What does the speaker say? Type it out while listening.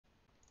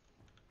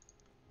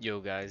Yo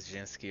guys,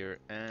 Jens here,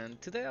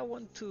 and today I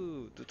want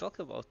to talk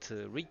about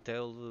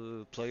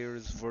retail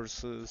players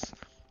versus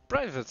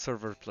private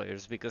server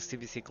players because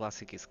TBC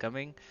Classic is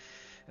coming,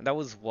 and I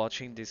was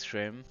watching this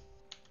stream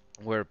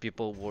where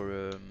people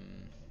were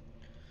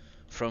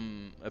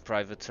from a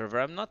private server.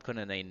 I'm not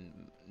gonna name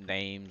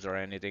names or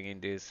anything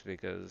in this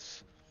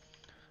because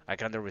I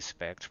kinda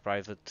respect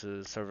private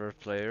server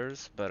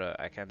players, but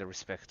I kinda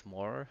respect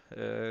more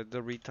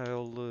the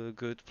retail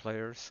good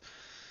players,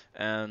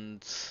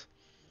 and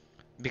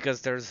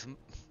because there's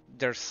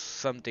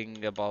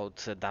something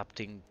about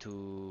adapting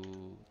to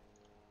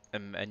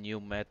a new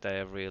meta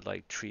every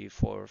like 3,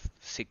 4,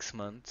 6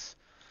 months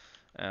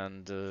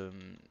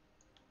and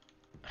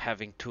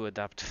having to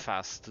adapt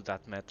fast to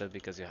that meta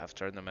because you have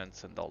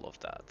tournaments and all of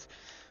that.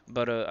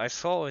 But I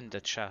saw in the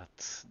chat,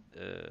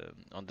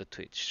 on the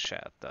Twitch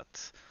chat,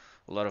 that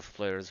a lot of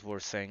players were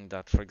saying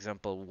that, for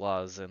example,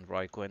 Waz and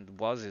Raiko, and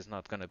Waz is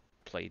not gonna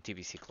play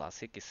TBC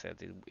Classic. He said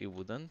it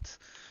wouldn't,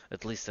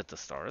 at least at the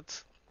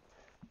start.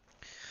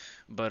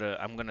 But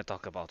I'm gonna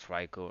talk about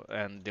Raiko,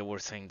 and they were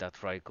saying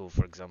that Raiko,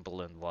 for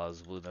example, and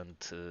Was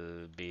wouldn't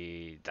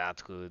be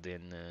that good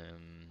in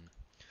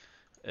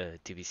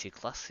TBC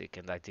Classic,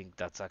 and I think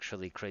that's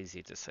actually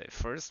crazy to say.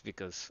 First,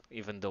 because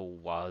even though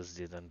Was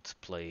didn't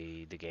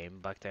play the game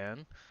back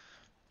then,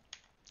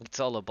 it's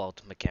all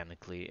about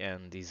mechanically,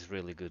 and he's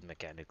really good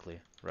mechanically,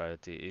 right?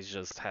 He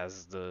just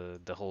has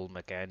the whole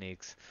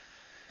mechanics.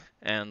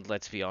 And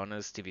let's be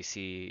honest,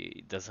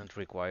 TBC doesn't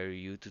require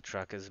you to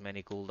track as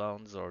many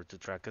cooldowns or to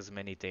track as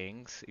many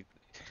things. It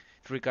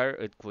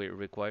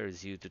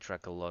requires you to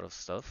track a lot of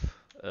stuff,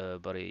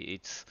 but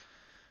it's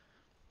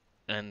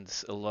and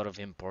a lot of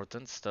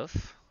important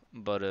stuff,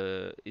 but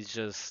it's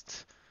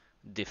just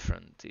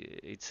different.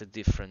 It's a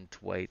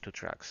different way to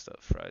track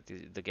stuff, right?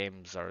 The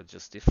games are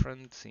just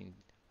different. In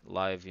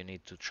live, you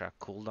need to track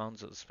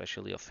cooldowns,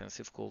 especially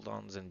offensive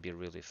cooldowns, and be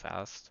really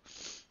fast.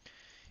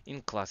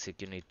 In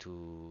classic, you need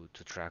to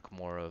track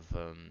more of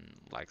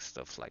like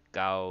stuff like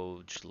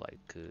gouge,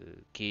 like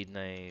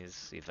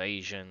kidneys,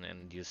 evasion,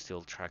 and you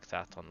still track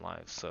that on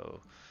live. So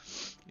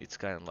it's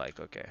kind of like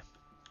okay.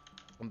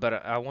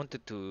 But I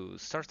wanted to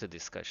start a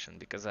discussion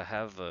because I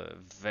have a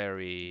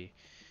very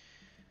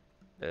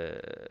uh,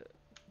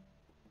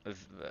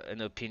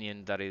 an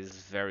opinion that is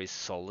very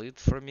solid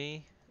for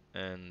me,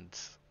 and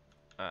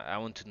I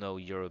want to know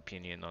your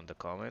opinion on the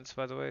comments,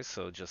 by the way.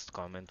 So just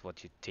comment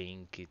what you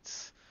think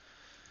it's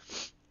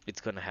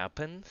gonna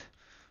happen.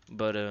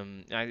 But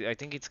I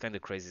think it's kind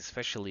of crazy,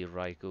 especially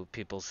Raikou.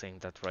 People saying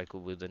that Raikou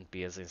wouldn't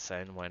be as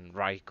insane when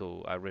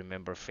Raikou. I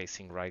remember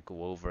facing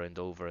Raikou over and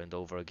over and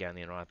over again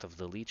in Wrath of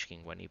the Lich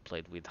King when he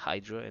played with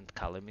Hydra and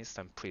Calamist.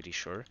 I'm pretty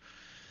sure.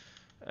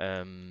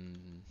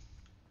 Um,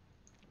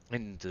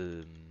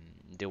 and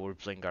they were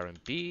playing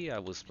RMP. I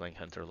was playing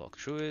Hunter Lock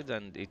Druid,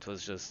 and it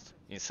was just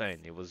insane.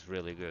 It was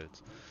really good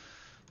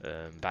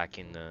back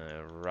in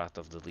Wrath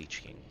of the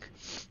Lich King.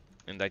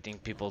 And I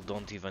think people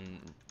don't even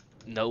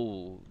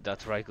know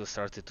that Raiko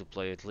started to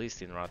play at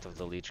least in Wrath of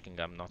the Lich King.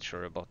 I'm not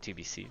sure about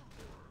TBC.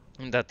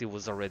 And that he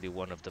was already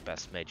one of the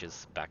best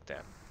mages back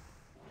then.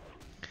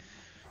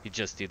 He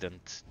just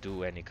didn't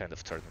do any kind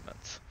of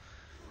tournaments.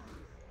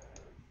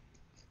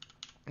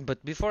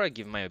 But before I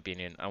give my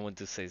opinion, I want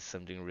to say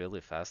something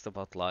really fast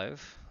about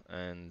live,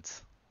 and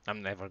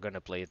I'm never gonna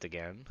play it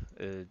again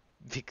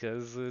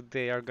because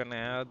they are gonna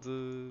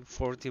add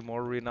 40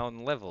 more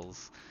renown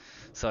levels.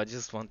 So I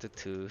just wanted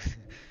to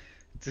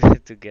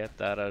to get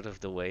that out of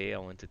the way. I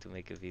wanted to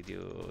make a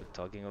video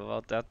talking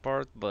about that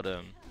part, but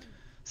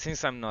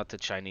since I'm not a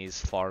Chinese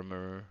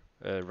farmer,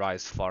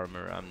 rice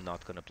farmer, I'm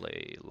not gonna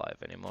play live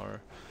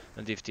anymore.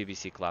 And if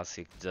TBC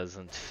Classic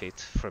doesn't fit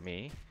for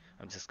me,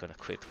 I'm just gonna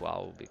quit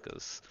WoW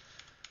because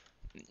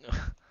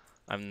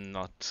I'm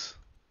not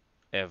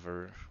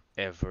ever,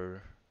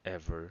 ever,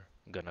 ever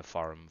gonna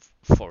farm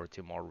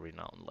 40 more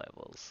renown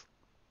levels.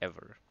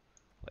 Ever.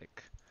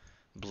 Like,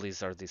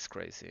 Blizzard is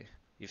crazy.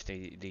 If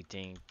they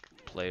think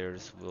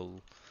players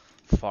will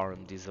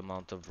farm this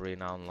amount of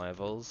renown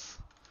levels,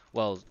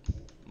 well,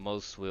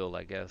 most will,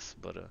 I guess,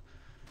 but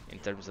in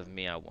terms of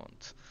me, I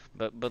won't.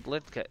 But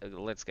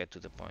let's get to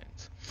the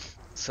point.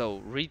 So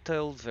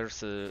retail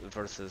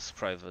versus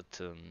private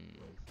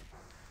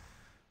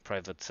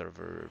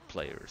server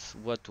players.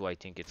 What do I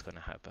think it's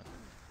gonna happen?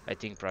 I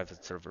think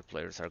private server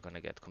players are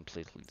gonna get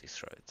completely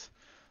destroyed.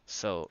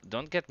 So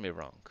don't get me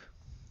wrong.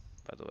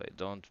 By the way,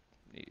 don't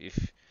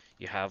if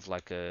you have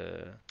like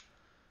a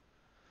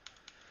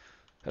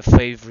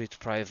favorite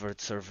private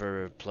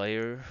server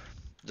player,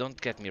 don't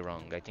get me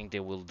wrong. I think they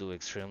will do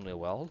extremely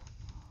well.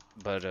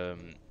 But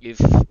if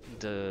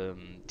the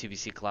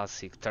TBC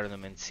Classic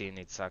tournament scene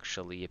it's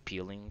actually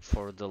appealing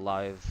for the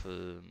live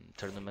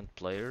tournament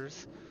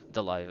players,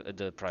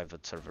 the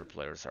private server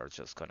players are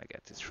just gonna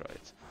get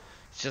destroyed.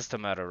 It's just a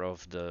matter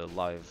of the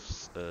live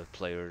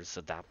players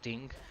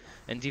adapting,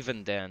 and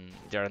even then,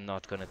 they are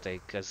not gonna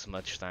take as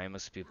much time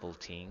as people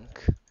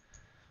think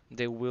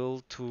they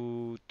will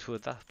to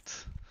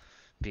adapt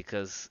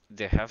because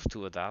they have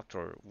to adapt,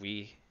 or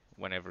we,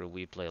 whenever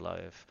we play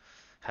live,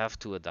 have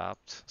to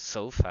adapt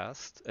so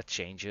fast at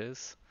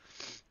changes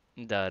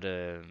that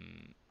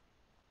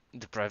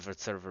the private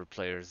server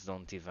players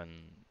don't even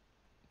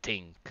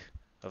think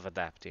of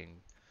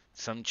adapting.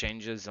 Some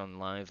changes on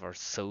live are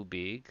so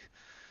big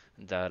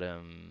that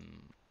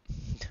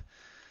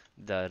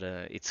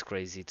it's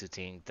crazy to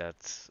think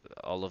that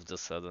all of the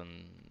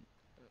sudden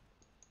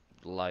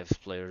live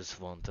players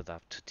won't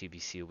adapt to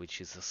TBC, which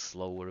is a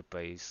slower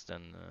pace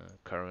than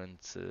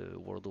current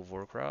World of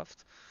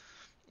Warcraft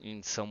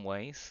in some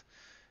ways.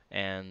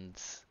 And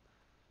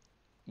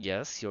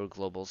yes, your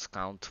globals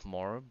count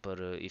more, but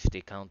if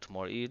they count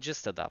more, you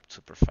just adapt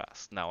super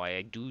fast. Now,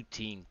 I do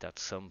think that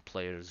some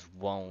players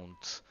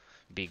won't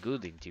be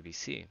good in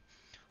TBC,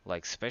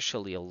 like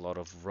especially a lot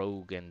of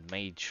rogue and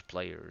mage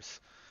players,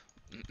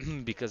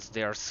 because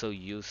they are so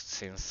used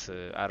since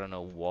I don't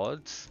know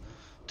what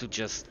to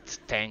just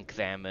tank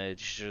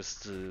damage,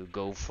 just to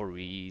go for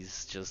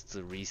ease, just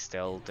to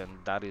re-stealth, and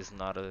that is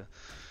not a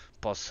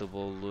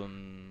possible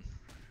in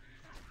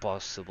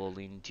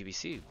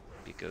TBC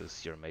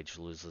because your mage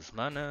loses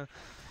mana,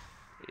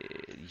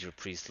 your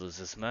priest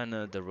loses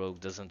mana, the rogue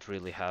doesn't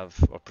really have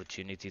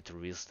opportunity to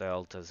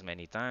re-stealth as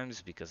many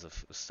times because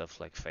of stuff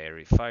like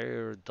fairy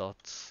fire,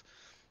 dots,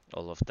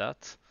 all of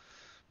that.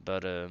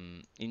 But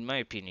in my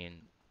opinion,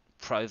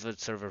 private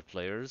server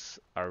players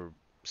are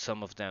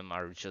some of them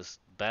are just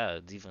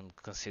bad, even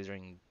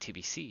considering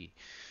TBC,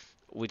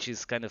 which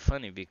is kind of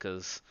funny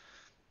because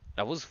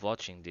I was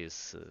watching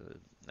this.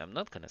 I'm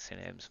not gonna say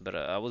names, but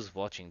I was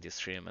watching this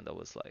stream and I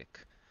was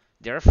like,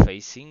 they're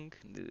facing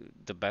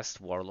the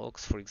best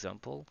warlocks, for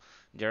example.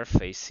 They're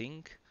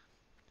facing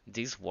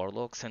these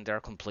warlocks and they're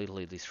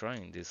completely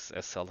destroying these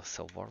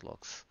SLSL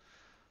warlocks.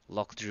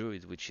 Lock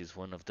Druid, which is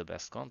one of the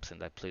best comps,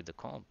 and I played the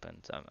comp,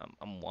 and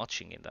I'm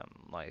watching it.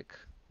 I'm like,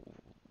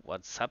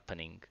 what's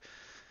happening?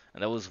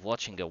 And I was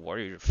watching a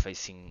warrior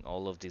facing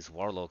all of these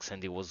warlocks,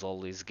 and he was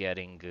always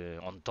getting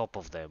on top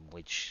of them,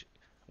 which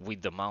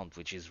with the mount,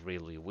 which is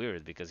really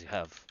weird because you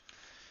have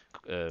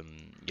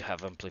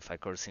Amplify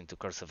Curse into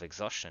Curse of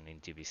Exhaustion in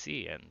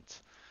TBC, and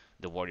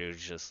the warrior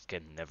just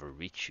can never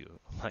reach you,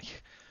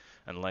 like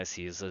unless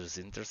he uses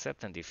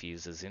Intercept, and if he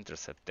uses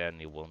Intercept, then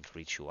he won't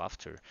reach you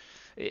after.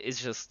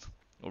 It's just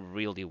a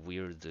really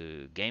weird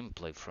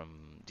gameplay from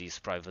these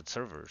private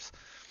servers.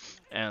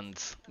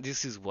 And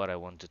this is what I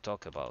want to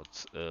talk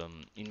about.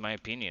 In my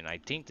opinion, I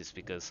think this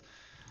because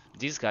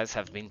these guys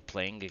have been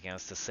playing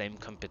against the same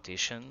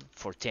competition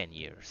for 10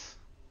 years.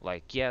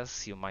 Like,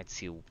 yes, you might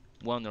see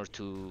one or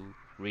two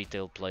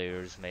retail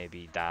players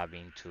maybe dab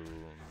into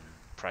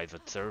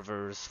private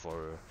servers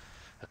for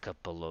a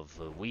couple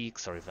of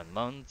weeks or even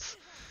months,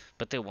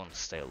 but they won't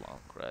stay long,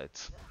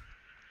 right?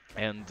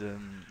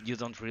 And you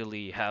don't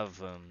really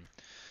have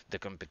the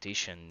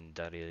competition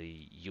that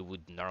you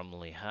would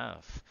normally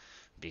have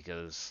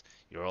because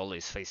you're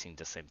always facing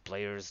the same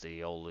players,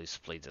 they always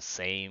play the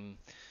same,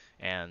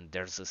 and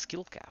there's a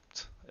skill cap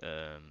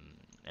um,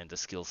 and a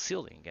skill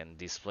ceiling, and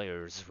these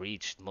players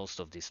reached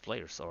most of these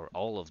players or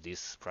all of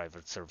these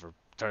private server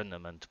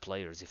tournament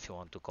players, if you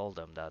want to call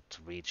them that,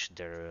 reach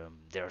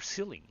their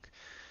ceiling.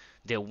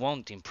 They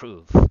won't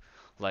improve.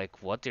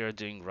 Like what they're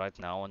doing right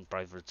now on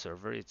private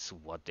server, it's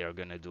what they're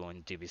gonna do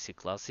on TBC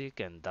Classic,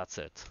 and that's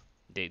it.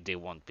 They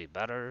won't be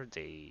better.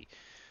 They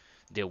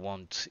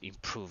won't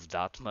improve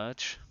that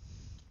much.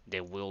 They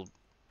will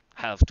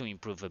have to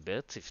improve a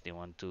bit if they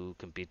want to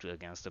compete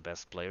against the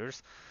best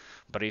players.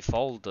 But if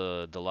all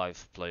the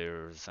live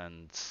players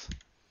and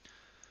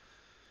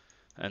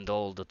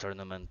all the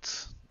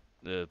tournament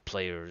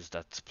players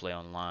that play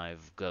on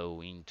live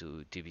go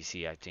into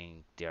TBC, I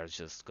think they are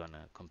just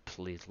gonna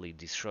completely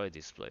destroy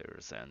these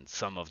players. And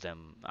some of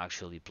them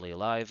actually play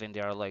live and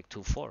they are like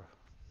 2-4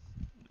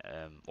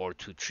 or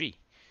 2-3.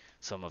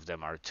 Some of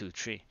them are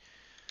 2-3.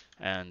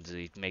 And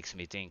it makes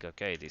me think,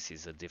 okay, this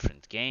is a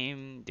different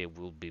game. They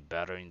will be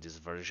better in this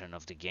version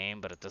of the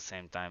game, but at the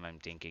same time, I'm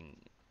thinking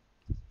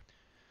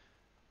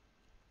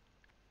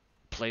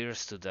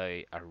players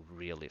today are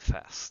really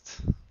fast,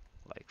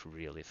 like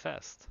really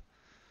fast.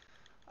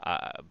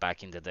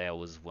 Back in the day, I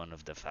was one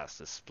of the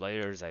fastest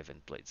players. I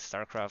even played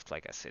StarCraft,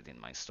 like I said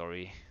in my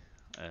story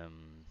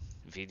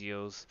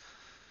videos.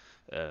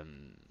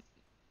 Um,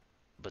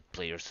 but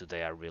players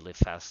today are really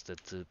fast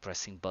at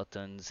pressing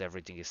buttons.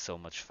 Everything is so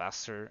much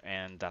faster,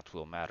 and that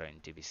will matter in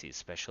TBC,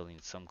 especially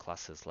in some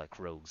classes like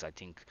rogues. I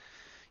think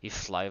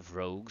if live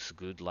rogues,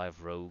 good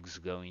live rogues,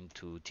 go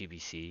into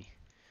TBC,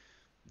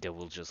 they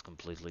will just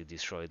completely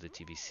destroy the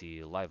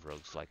TBC live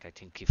rogues. Like I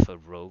think if a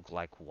rogue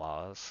like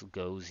Was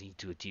goes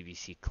into a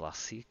TBC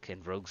classic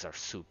and rogues are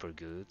super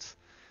good,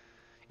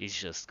 he's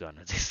just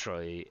gonna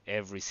destroy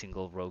every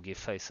single rogue he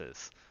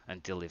faces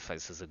until he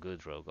faces a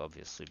good rogue,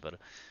 obviously. But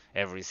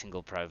every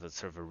single private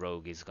server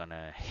rogue is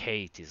gonna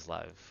hate his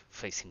life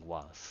facing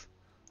Was,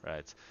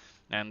 right?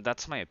 And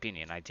that's my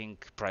opinion. I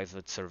think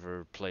private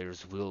server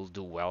players will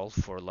do well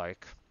for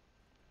like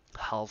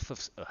half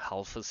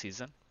a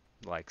season,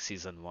 like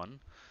season one,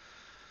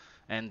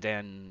 and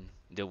then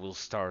they will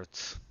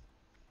start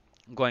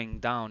going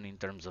down in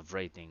terms of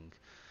rating.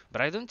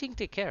 But I don't think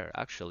they care,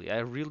 actually. I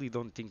really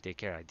don't think they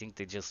care. I think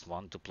they just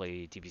want to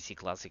play TBC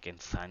Classic and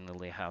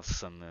finally have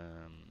some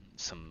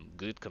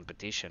good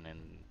competition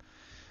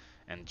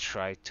and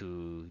try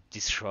to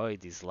destroy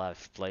these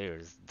live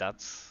players.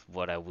 That's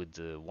what I would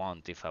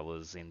want if I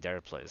was in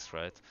their place,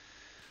 right?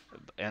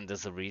 And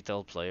as a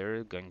retail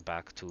player, going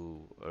back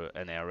to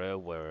an era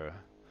where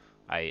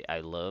I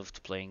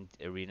loved playing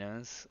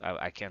arenas,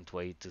 I can't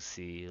wait to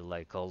see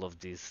like all of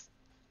these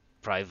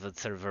private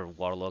server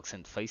warlocks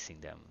and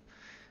facing them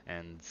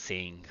and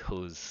seeing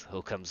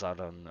who comes out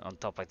on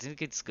top. I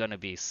think it's gonna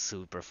be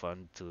super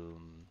fun to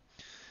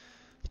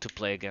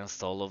play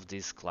against all of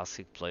these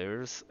classic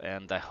players,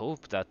 and I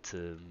hope that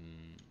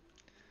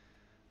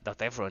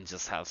everyone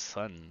just has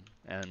fun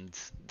and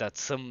that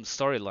some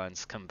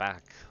storylines come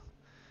back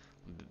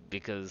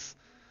because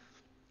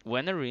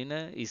when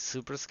arena is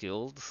super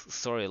skilled,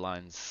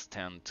 storylines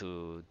tend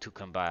to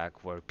come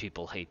back where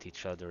people hate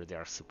each other, they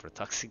are super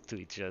toxic to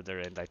each other,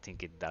 and I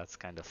think that's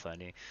kind of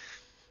funny.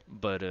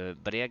 But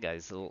yeah,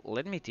 guys,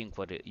 let me think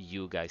what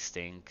you guys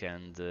think,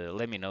 and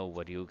let me know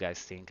what you guys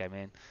think. I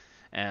mean,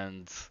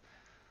 and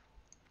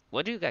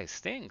what do you guys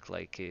think?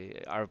 Like,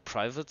 are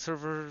private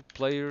server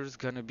players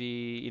gonna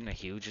be in a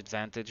huge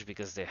advantage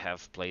because they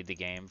have played the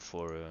game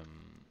for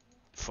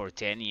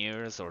 10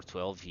 years or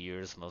 12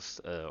 years,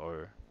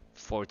 or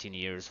 14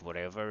 years,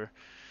 whatever?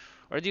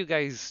 Or do you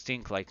guys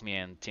think like me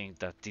and think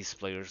that these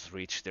players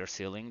reach their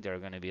ceiling? They're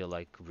gonna be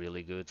like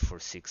really good for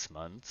 6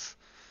 months,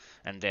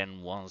 and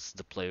then once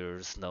the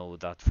players know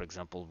that, for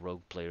example,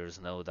 rogue players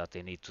know that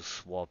they need to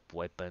swap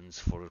weapons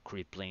for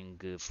crippling,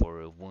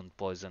 for wound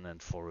poison,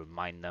 and for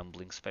mind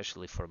numbling,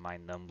 especially for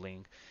mind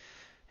numbling,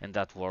 and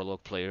that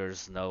warlock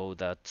players know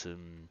that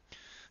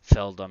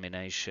fell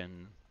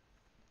domination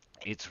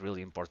it's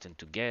really important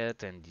to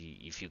get, and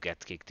if you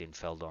get kicked in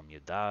Feldom,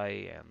 you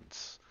die, and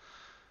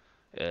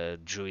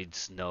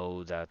druids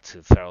know that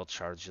feral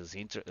charges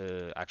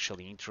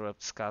actually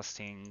interrupts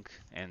casting,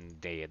 and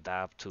they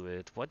adapt to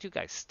it. What do you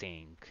guys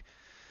think?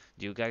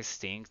 Do you guys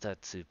think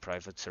that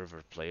private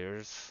server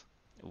players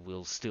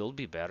will still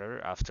be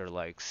better after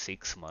like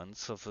 6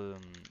 months of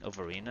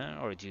arena,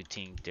 or do you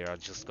think they are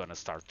just gonna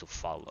start to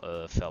fell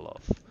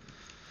off?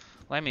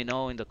 Let me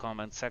know in the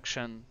comment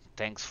section.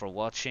 Thanks for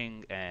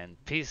watching, and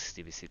peace.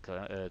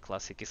 TBC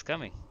Classic is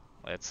coming.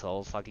 Let's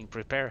all fucking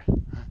prepare.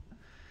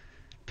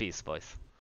 Peace, boys.